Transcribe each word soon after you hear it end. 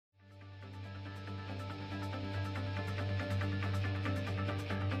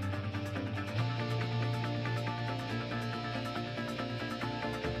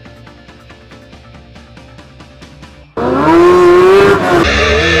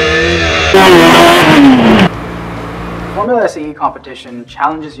Formula SAE competition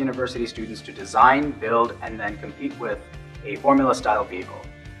challenges university students to design, build, and then compete with a Formula-style vehicle.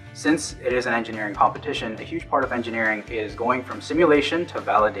 Since it is an engineering competition, a huge part of engineering is going from simulation to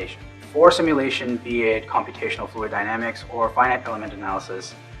validation. For simulation, be it computational fluid dynamics or finite element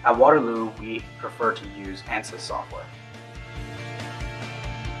analysis, at Waterloo we prefer to use ANSYS software.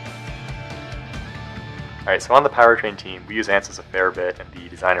 Alright, so on the powertrain team, we use ANSYS a fair bit in the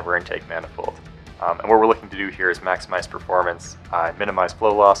design of our intake manifold. And what we're looking to do here is maximize performance, minimize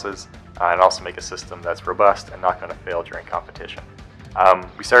flow losses, and also make a system that's robust and not going to fail during competition.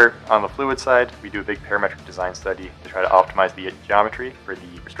 We start on the fluid side. We do a big parametric design study to try to optimize the geometry for the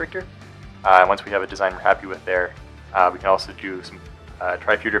restrictor. Once we have a design we're happy with there, we can also do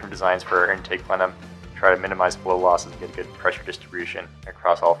try a few different designs for our intake plenum, try to minimize flow losses and get a good pressure distribution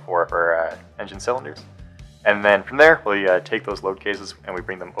across all 4 of our engine cylinders. And then from there, we take those load cases and we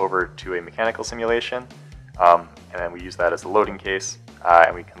bring them over to a mechanical simulation, and then we use that as the loading case,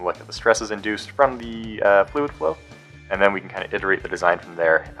 and we can look at the stresses induced from the fluid flow, and then we can kind of iterate the design from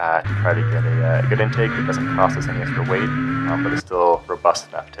there to try to get a good intake that doesn't cost us any extra weight, but is still robust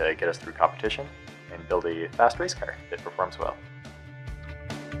enough to get us through competition and build a fast race car that performs well.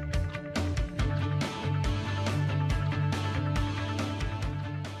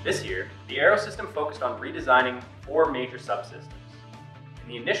 This year, the aero system focused on redesigning 4 major subsystems. In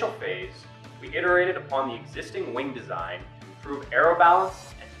the initial phase, we iterated upon the existing wing design to improve aero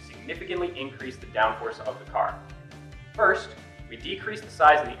balance and to significantly increase the downforce of the car. First, we decreased the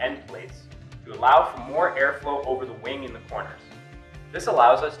size of the end plates to allow for more airflow over the wing in the corners. This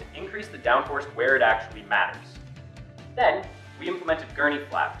allows us to increase the downforce where it actually matters. Then, we implemented gurney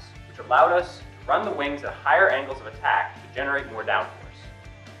flaps, which allowed us to run the wings at higher angles of attack to generate more downforce.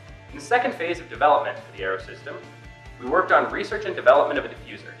 In the second phase of development for the aero system, we worked on research and development of a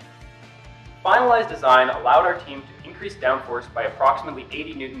diffuser. Finalized design allowed our team to increase downforce by approximately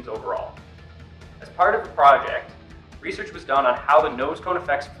 80 newtons overall. As part of the project, research was done on how the nose cone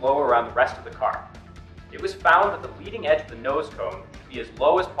effects flow around the rest of the car. It was found that the leading edge of the nose cone should be as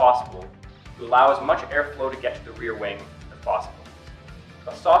low as possible to allow as much airflow to get to the rear wing as possible.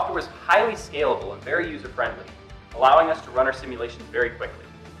 The software was highly scalable and very user-friendly, allowing us to run our simulations very quickly.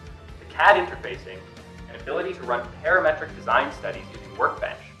 CAD interfacing and ability to run parametric design studies using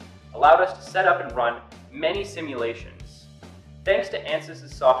Workbench allowed us to set up and run many simulations. Thanks to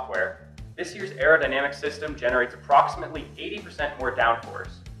ANSYS' software, this year's aerodynamic system generates approximately 80% more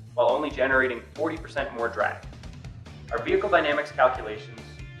downforce, while only generating 40% more drag. Our vehicle dynamics calculations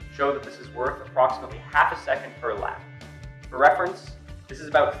show that this is worth approximately half a second per lap. For reference, this is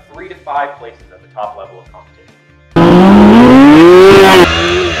about 3 to 5 places at the top level of competition.